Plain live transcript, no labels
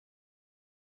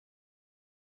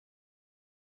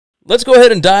let's go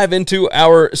ahead and dive into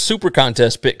our super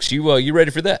contest picks. You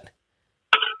ready for that?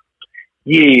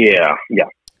 Yeah.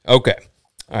 Okay.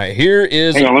 All right. Here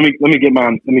is. Hang on. Let me get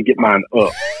mine. Let me get mine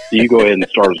up. So you go ahead and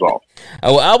start us off.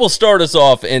 I will start us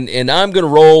off, and I'm going to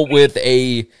roll with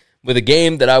a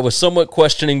game that I was somewhat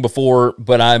questioning before,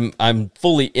 but I'm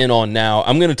fully in on now.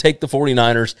 I'm going to take the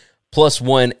 49ers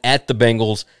 +1 at the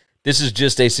Bengals. This is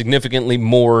just a significantly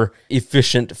more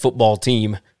efficient football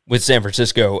team with San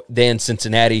Francisco than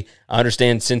Cincinnati. I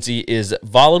understand Cincy is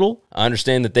volatile. I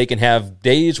understand that they can have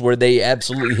days where they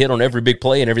absolutely hit on every big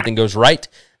play and everything goes right,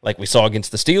 like we saw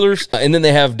against the Steelers. And then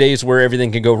they have days where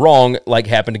everything can go wrong, like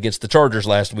happened against the Chargers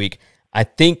last week. I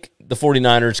think the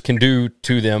 49ers can do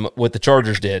to them what the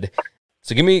Chargers did.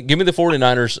 So give me the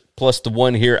 49ers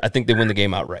 +1 here. I think they win the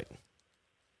game outright.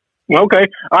 Okay.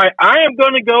 All right. I am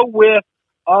going to go with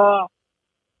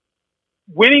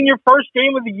winning your first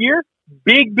game of the year.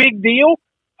 Big deal.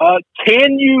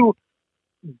 Can you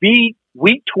beat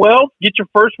Week 12, get your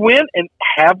first win, and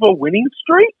have a winning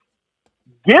streak?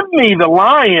 Give me the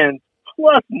Lions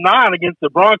 +9 against the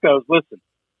Broncos. Listen,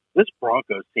 this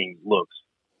Broncos team looks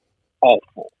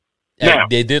awful. Now,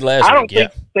 they did last week. I don't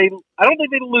think they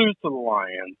lose to the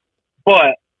Lions,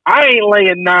 but I ain't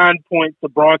laying 9 points to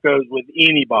Broncos with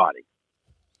anybody.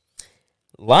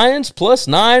 Lions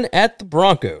 +9 at the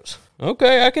Broncos.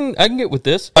 Okay, I can get with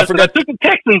this. I took the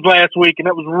Texans last week, and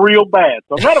that was real bad.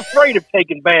 So I'm not afraid of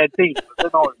taking bad teams. It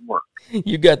doesn't always work.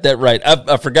 You got that right.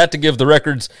 I forgot to give the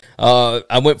records.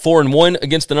 I went 4-1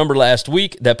 against the number last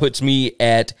week. That puts me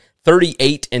at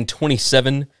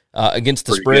 38-27 against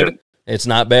the spread. Good. It's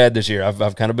not bad this year.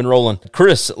 I've kind of been rolling.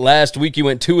 Chris, last week you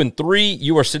went 2-3.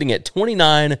 You are sitting at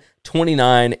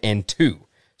 29-29-2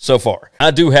 so far.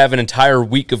 I do have an entire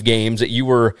week of games that you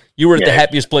were at the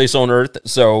happiest place on earth.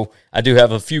 So I do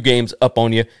have a few games up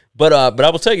on you. But I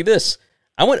will tell you this: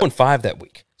 I went 1-5 that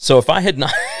week. So if I had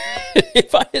not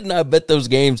bet those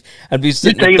games, I'd be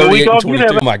sitting at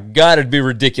 38-22. Oh my God, it'd be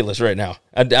ridiculous right now.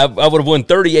 I would have won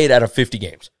 38 out of 50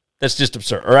 games. That's just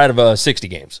absurd. Or out of 60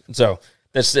 games. So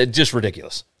that's just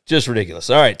ridiculous. Just ridiculous.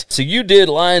 All right. So you did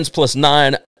Lions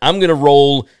 +9. I'm going to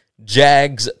roll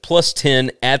Jags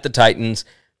 +10 at the Titans.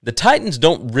 The Titans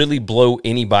don't really blow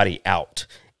anybody out.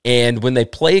 And when they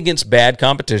play against bad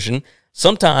competition,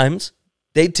 sometimes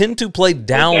they tend to play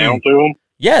down to them.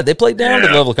 Yeah, they play down to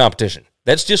the level of competition.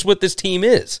 That's just what this team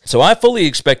is. So I fully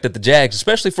expect that the Jags,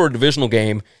 especially for a divisional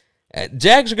game,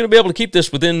 Jags are going to be able to keep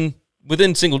this within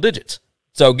single digits.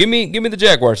 So give me the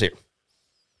Jaguars here.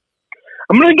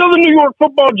 I'm going to go the New York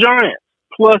Football Giants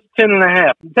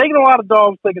 +10.5. I'm taking a lot of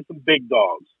dogs, taking some big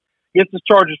dogs against this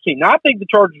Chargers team. Now, I think the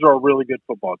Chargers are a really good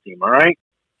football team, all right?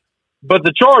 But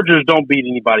the Chargers don't beat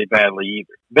anybody badly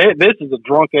either. This is a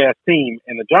drunk-ass team,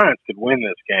 and the Giants could win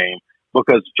this game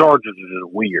because the Chargers are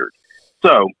just weird.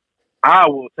 So I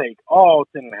will take all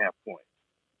 10.5 points.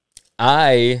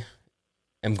 I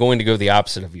am going to go the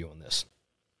opposite of you on this.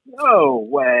 No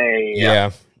way.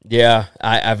 Yeah.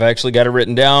 I've actually got it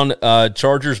written down.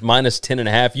 Chargers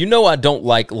 -10.5. You know I don't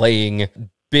like laying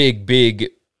big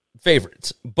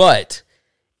favorites. But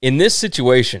in this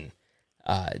situation,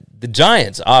 the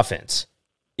Giants' offense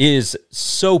is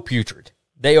so putrid.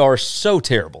 They are so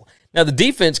terrible. Now, the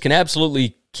defense can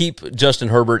absolutely keep Justin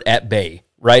Herbert at bay,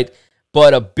 right?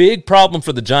 But a big problem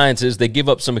for the Giants is they give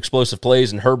up some explosive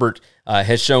plays, and Herbert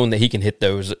has shown that he can hit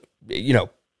those,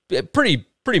 pretty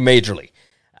majorly.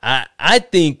 I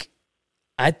think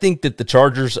that the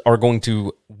Chargers are going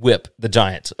to whip the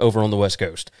Giants over on the West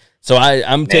Coast. So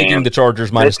I'm taking the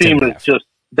Chargers -10.5. That team is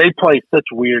they play such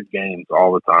weird games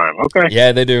all the time. Okay.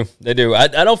 Yeah, they do. They do. I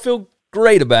don't feel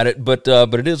great about it, but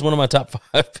it is one of my top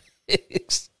 5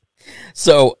 picks.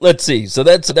 So let's see. So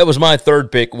that was my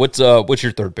third pick. What's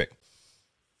your third pick?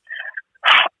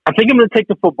 I think I'm going to take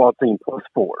the football team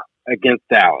 +4 against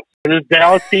Dallas. This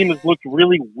Dallas team has looked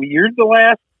really weird the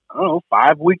last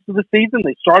 5 weeks of the season.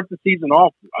 They started the season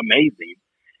off amazing,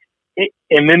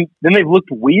 and then they've looked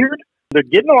weird. They're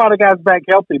getting a lot of guys back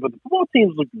healthy, but the football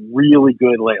team's looked really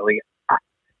good lately.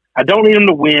 I don't need them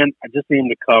to win. I just need them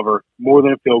to cover more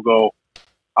than a field goal.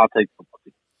 I'll take the football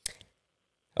team.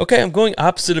 Okay, I'm going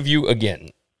opposite of you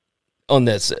again on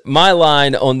this. My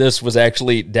line on this was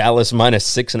actually Dallas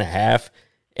 -6.5,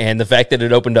 and the fact that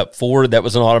it opened up 4, that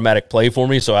was an automatic play for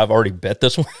me, so I've already bet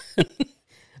this one.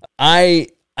 I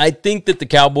think that the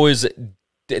Cowboys,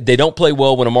 they don't play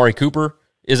well when Amari Cooper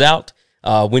is out.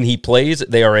 When he plays,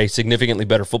 they are a significantly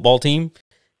better football team.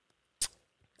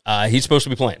 He's supposed to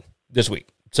be playing this week.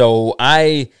 So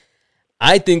I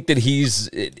think that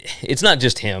it's not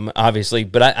just him, obviously,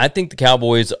 but I think the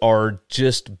Cowboys are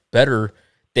just better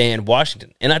than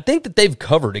Washington. And I think that they've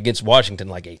covered against Washington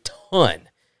like a ton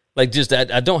Like, just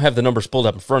I don't have the numbers pulled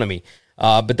up in front of me.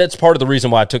 But that's part of the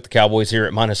reason why I took the Cowboys here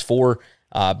at -4,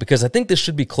 because I think this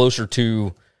should be closer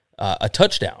to a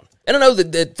touchdown. And I know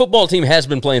that the football team has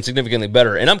been playing significantly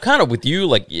better, and I'm kind of with you,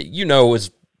 like, you know as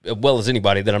well as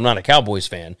anybody that I'm not a Cowboys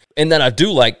fan, and that I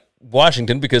do like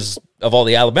Washington because of all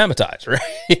the Alabama ties,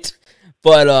 right?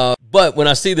 But when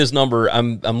I see this number,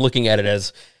 I'm looking at it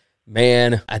as,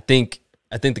 man, I think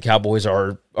the Cowboys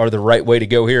are the right way to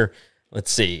go here.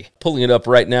 Let's see, pulling it up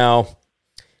right now.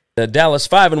 Dallas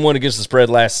 5-1 against the spread,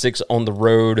 last 6 on the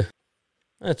road.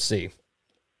 Let's see.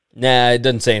 Nah, it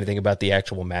doesn't say anything about the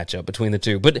actual matchup between the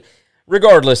two. But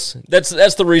regardless, that's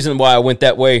the reason why I went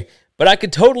that way. But I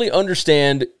could totally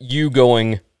understand you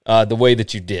going the way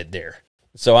that you did there.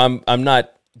 So I'm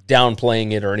not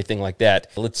downplaying it or anything like that.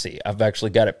 Let's see. I've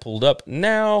actually got it pulled up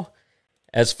now.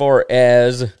 As far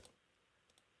as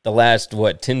the last,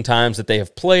 10 times that they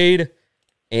have played,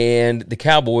 and the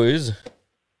Cowboys,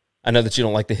 I know that you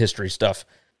don't like the history stuff.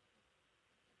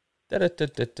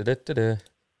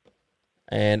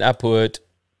 And I put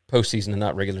postseason and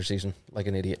not regular season, like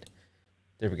an idiot.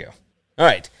 There we go. All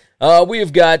right. We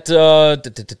have got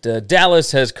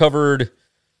Dallas has covered,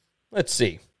 let's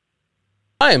see.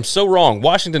 I am so wrong.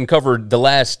 Washington covered the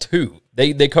last 2.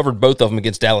 They covered both of them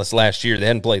against Dallas last year. They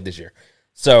hadn't played this year.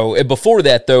 So before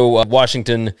that, though,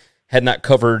 Washington had not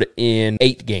covered in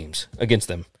 8 games against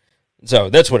them. So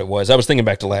that's what it was. I was thinking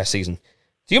back to last season.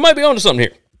 So you might be on to something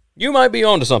here. You might be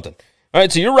on to something. All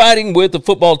right, so you're riding with the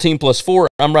football team +4.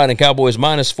 I'm riding Cowboys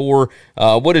 -4.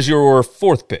 What is your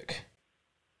 4th pick?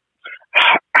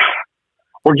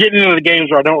 We're getting into the games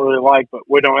where I don't really like, but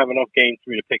we don't have enough games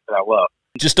for me to pick that I love.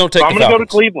 Just don't take. So I'm going to go to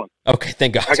Cleveland. Okay,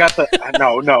 thank God. I got the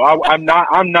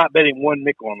I'm not betting one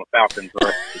nickel on the Falcons the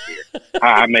rest of the year.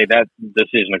 I made that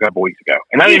decision a couple weeks ago,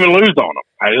 and I didn't even lose on them.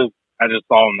 I just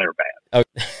saw them they were bad.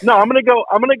 Okay. No, I'm going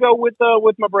to go with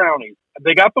my Brownies.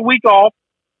 They got the week off.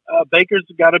 Baker's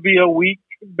got to be a week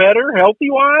better healthy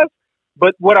wise.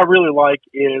 But what I really like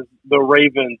is the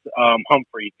Ravens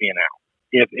Humphreys being out.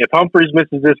 If Humphreys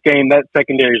misses this game, that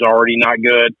secondary is already not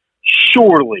good.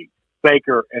 Surely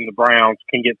Baker and the Browns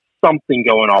can get something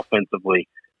going offensively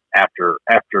after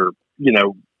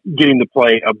getting to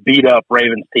play a beat up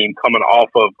Ravens team coming off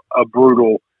of a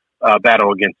brutal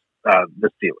battle against the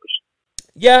Steelers.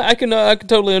 Yeah, I can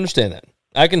totally understand that.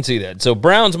 I can see that. So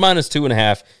Browns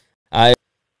 -2.5. I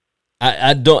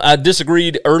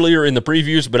disagreed earlier in the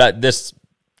previews, but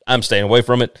I'm staying away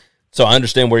from it. So I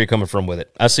understand where you're coming from with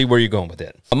it. I see where you're going with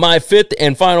it. My 5th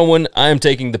and final one, I am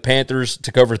taking the Panthers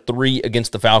to cover 3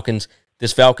 against the Falcons.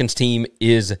 This Falcons team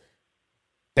is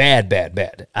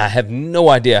bad. I have no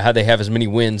idea how they have as many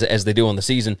wins as they do on the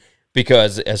season,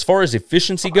 because as far as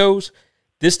efficiency goes,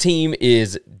 this team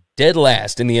is dead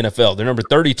last in the NFL. They're number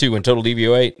 32 in total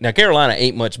DVOA. Now, Carolina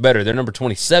ain't much better. They're number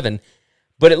 27,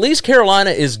 but at least Carolina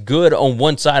is good on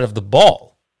one side of the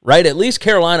ball, right? At least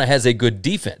Carolina has a good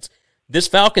defense. This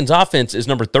Falcons offense is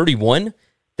number 31.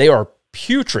 They are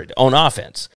putrid on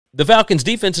offense. The Falcons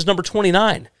defense is number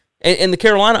 29, and the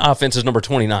Carolina offense is number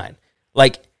 29.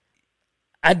 Like,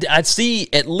 I'd see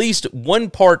at least one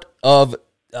part of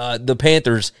the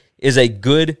Panthers is a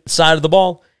good side of the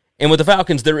ball, and with the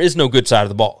Falcons, there is no good side of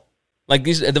the ball. Like,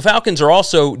 the Falcons are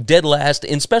also dead last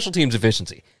in special teams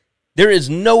efficiency. There is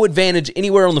no advantage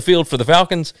anywhere on the field for the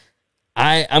Falcons.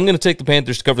 I'm going to take the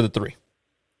Panthers to cover the 3.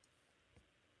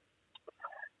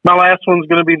 My last one's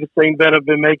going to be the same bet I've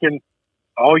been making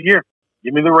all year.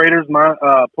 Give me the Raiders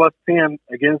 +10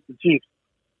 against the Chiefs.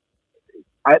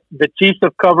 The Chiefs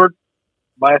have covered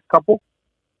last couple,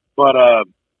 but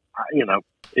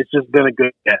it's just been a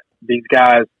good bet. These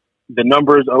guys, the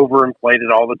numbers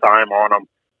overinflated all the time on them.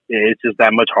 It's just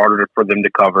that much harder for them to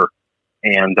cover,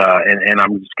 and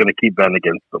I'm just going to keep betting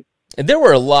against them. And there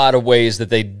were a lot of ways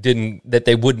that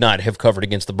they would not have covered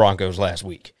against the Broncos last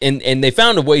week, and they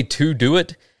found a way to do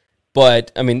it.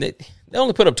 But I mean, they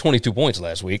only put up 22 points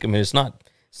last week. I mean, it's not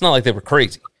like they were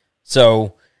crazy.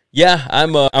 So yeah,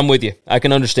 I'm with you. I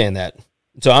can understand that.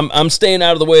 So I'm staying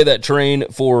out of the way of that train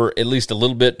for at least a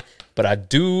little bit. But I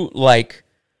do like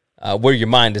where your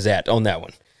mind is at on that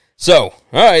one. So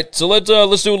all right, so let's do a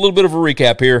little bit of a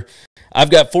recap here. I've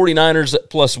got 49ers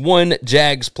 +1,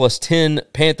 Jags +10,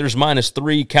 Panthers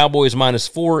 -3, Cowboys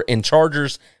 -4, and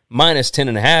Chargers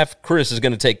 -10.5. Chris is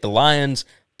going to take the Lions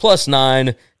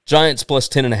 +9, Giants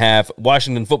 +10.5,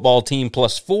 Washington football team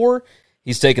 +4.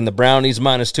 He's taking the Brownies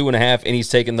 -2.5, and he's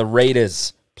taking the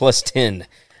Raiders +10.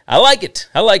 I like it.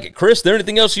 Chris, is there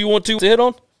anything else you want to hit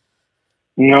on?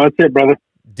 No, that's it, brother.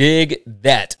 Dig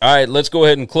that. All right, let's go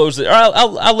ahead and close it. All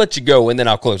right, I'll let you go, and then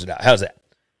I'll close it out. How's that?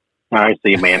 All right,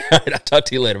 see you, man. All right, I'll talk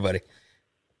to you later, buddy.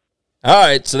 All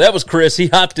right, so that was Chris. He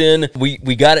hopped in. We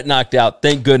got it knocked out.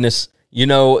 Thank goodness. You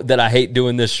know that I hate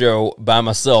doing this show by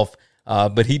myself,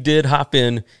 but he did hop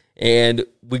in, and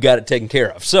we got it taken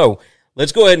care of. So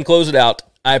let's go ahead and close it out.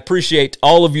 I appreciate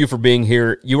all of you for being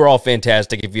here. You are all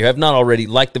fantastic. If you have not already,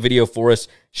 like the video for us,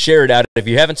 share it out. If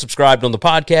you haven't subscribed on the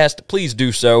podcast, please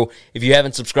do so. If you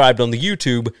haven't subscribed on the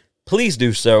YouTube, please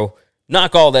do so.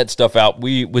 Knock all that stuff out.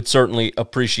 We would certainly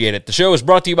appreciate it. The show is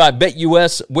brought to you by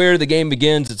BetUS, where the game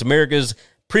begins. It's America's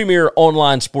premier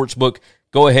online sportsbook.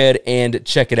 Go ahead and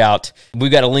check it out.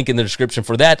 We've got a link in the description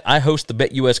for that. I host the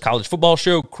BetUS College Football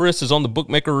Show. Chris is on the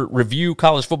Bookmaker Review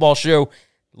College Football Show.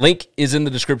 Link is in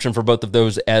the description for both of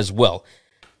those as well.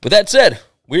 With that said,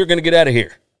 we are going to get out of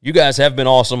here. You guys have been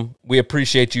awesome. We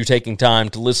appreciate you taking time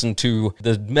to listen to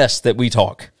the mess that we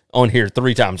talk on here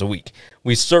 3 times a week.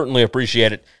 We certainly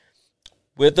appreciate it.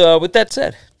 With that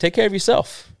said, take care of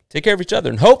yourself. Take care of each other.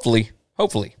 And hopefully,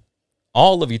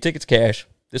 all of you tickets cash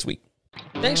this week.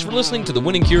 Thanks for listening to the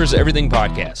Winning Cures Everything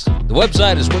podcast. The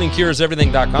website is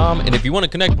winningcureseverything.com, and if you want to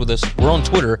connect with us, we're on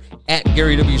Twitter at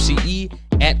GaryWCE,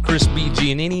 at Chris B.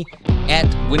 Giannini, at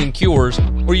Winning Cures,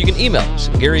 or you can email us,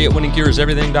 Gary at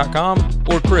winningcureseverything.com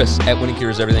or Chris at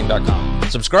winningcureseverything.com.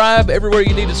 Subscribe everywhere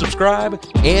you need to subscribe,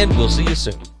 and we'll see you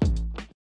soon.